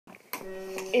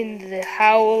in the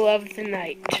howl of the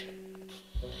night.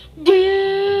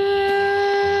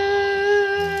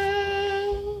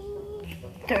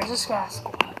 There's a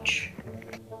Sasquatch.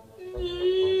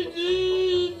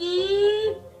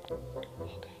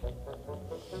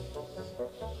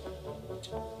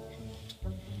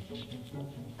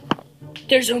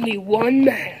 There's only one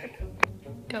man.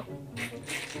 Go.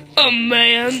 A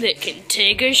man that can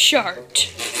take a shot.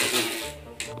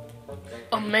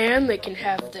 A man that can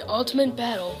have the ultimate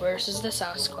battle versus the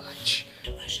Sasquatch.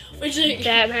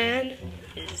 That man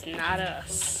is not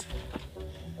us.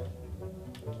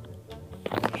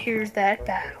 Here's that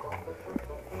battle.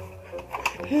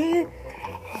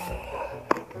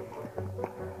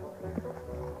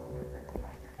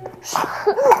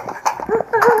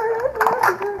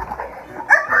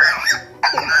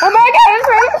 Oh my God,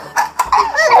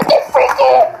 it's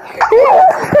freaky!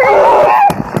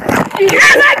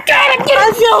 Oh my God,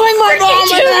 I'm feeling my mom.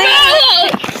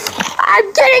 I'm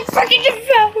getting freaking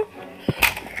devoured.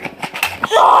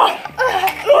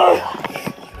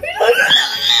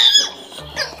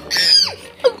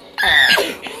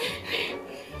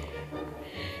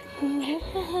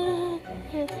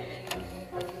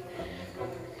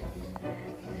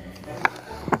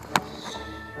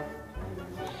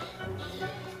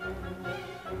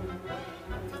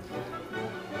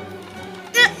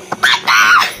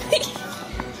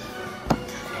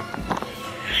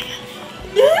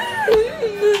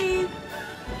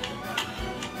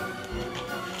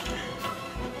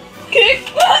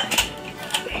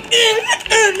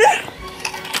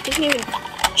 Didn't even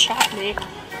chop me.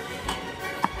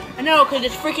 I know, because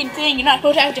it's freaking thing. You're not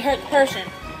supposed to have to hurt the person.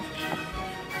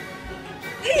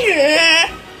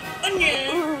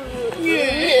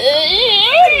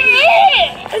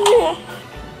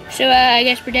 So, I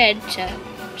guess we're dead. So,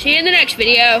 see you in the next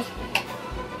video.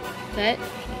 But,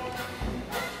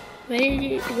 what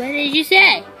did you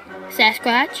say,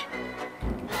 Sasquatch?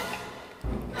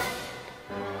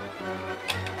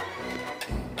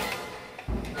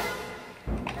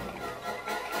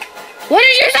 What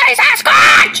did you say,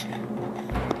 Sasquatch?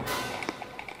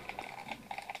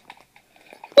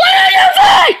 What did you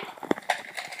say?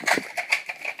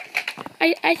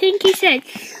 I think he said,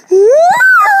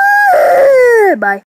 bye.